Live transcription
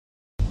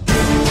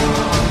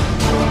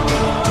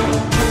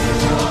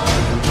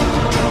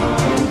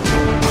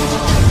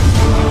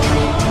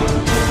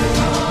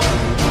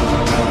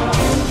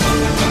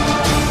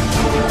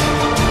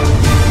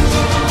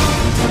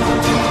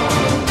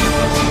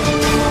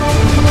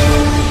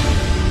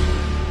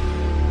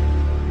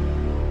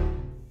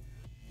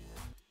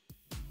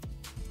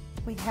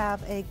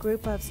have a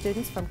group of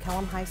students from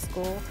Kellam High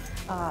School,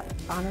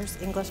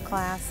 honors English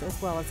class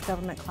as well as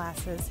government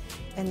classes.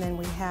 And then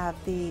we have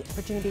the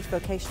Virginia Beach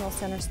Vocational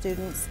Center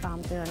students.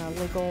 They're in a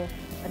legal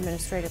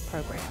administrative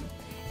program.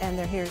 And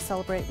they're here to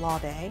celebrate Law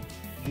Day.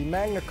 The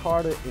Magna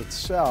Carta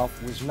itself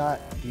was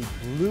not the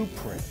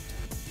blueprint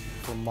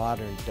for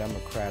modern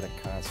democratic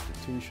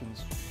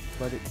constitutions,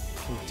 but it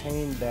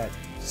contained that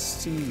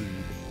seed.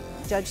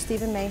 Judge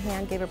Stephen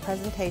Mahan gave a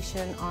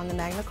presentation on the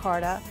Magna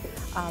Carta.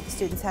 The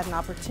students had an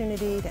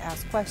opportunity to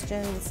ask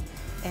questions,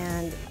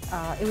 and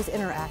it was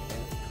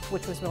interactive,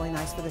 which was really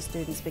nice for the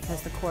students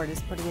because the court is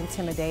pretty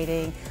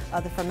intimidating,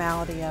 the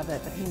formality of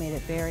it, but he made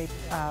it very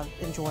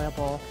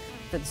enjoyable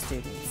for the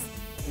students.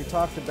 We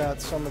talked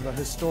about some of the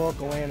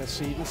historical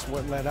antecedents,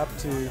 what led up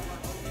to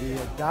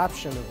the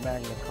adoption of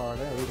Magna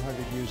Carta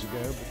 800 years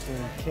ago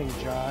between King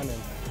John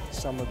and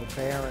some of the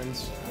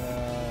barons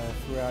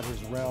throughout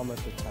his realm at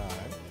the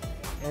time.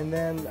 And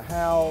then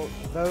how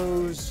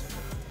those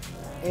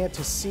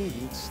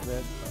antecedents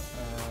that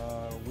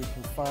we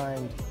can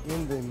find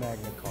in the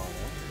Magna Carta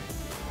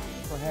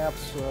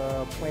perhaps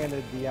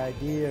planted the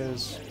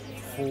ideas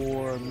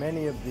for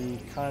many of the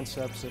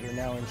concepts that are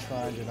now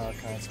enshrined in our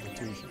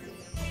Constitution.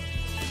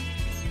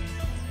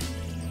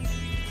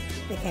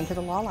 They came to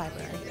the law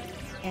library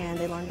and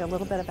they learned a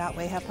little bit about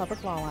Wayhab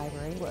Public Law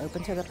Library. We're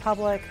open to the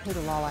public, who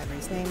the law library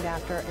is named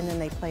after, and then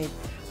they played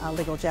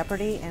Legal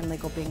Jeopardy and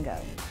Legal Bingo.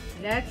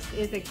 Next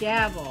is a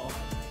gavel.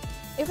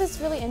 It was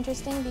really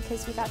interesting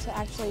because we got to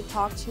actually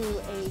talk to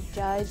a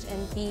judge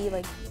and be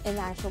like in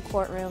the actual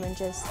courtroom and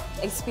just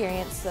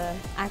experience the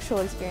actual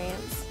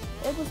experience.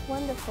 It was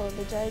wonderful.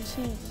 The judge,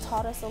 he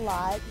taught us a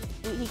lot.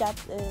 We got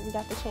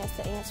the chance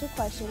to answer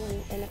questions,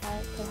 and if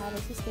I could have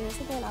this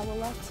experience again, I would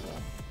love to.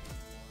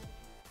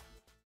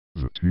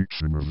 The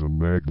teaching of the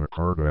Magna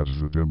Carta as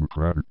the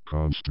democratic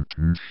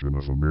Constitution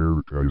of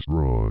America is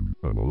wrong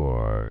and a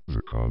lie.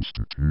 The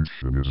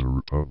Constitution is a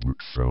republic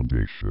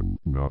foundation,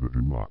 not a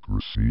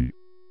democracy.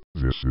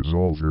 This is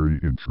all very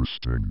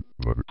interesting,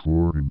 but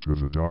according to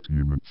the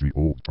document, the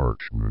old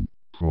parchment,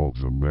 called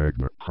the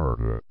Magna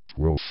Carta,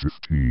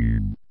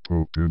 1215,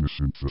 Pope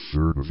Innocent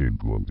III of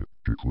England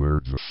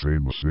declared the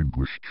famous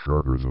English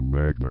charter, the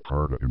Magna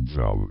Carta,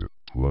 invalid,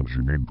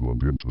 plunging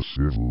England into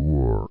civil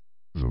war.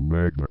 The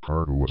Magna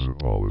Carta was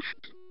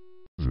abolished.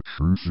 The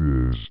truth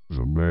is,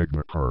 the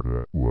Magna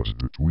Carta was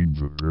between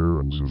the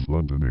barons of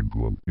London,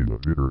 England, in a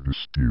bitter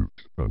dispute,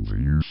 and the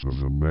use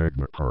of the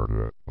Magna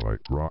Carta, by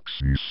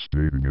proxy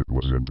stating it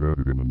was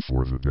embedded in and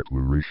for the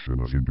Declaration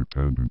of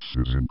Independence,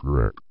 is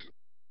incorrect.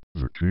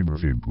 The King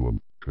of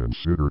England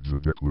considered the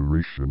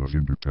Declaration of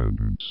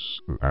Independence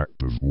an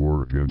act of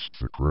war against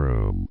the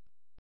Crown,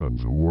 and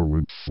the war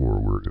went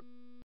forward.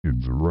 In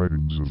the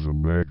writings of the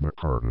Magna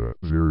Carta,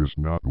 there is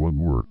not one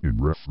word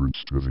in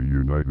reference to the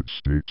United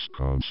States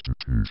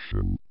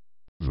Constitution.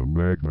 The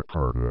Magna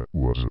Carta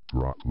was a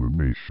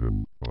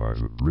proclamation by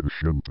the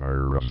British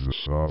Empire as the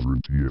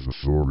sovereignty of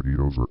authority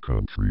over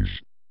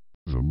countries.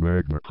 The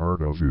Magna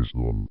Carta of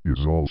Islam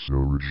is also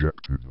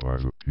rejected by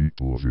the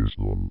people of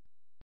Islam.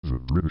 The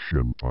British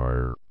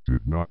Empire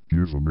did not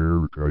give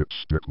America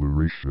its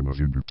Declaration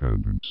of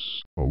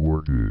Independence, a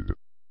war did.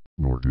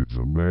 Nor did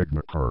the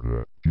Magna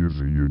Carta give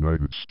the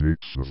United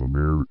States of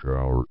America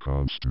our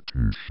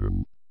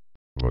Constitution.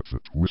 But the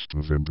twist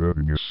of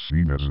embedding is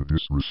seen as a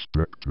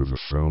disrespect to the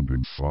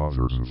Founding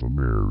Fathers of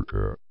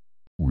America.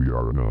 We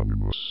are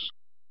anonymous.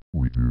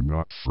 We do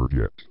not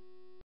forget.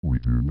 We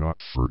do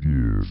not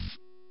forgive.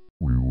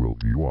 We will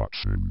be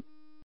watching.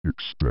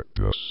 Expect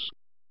us.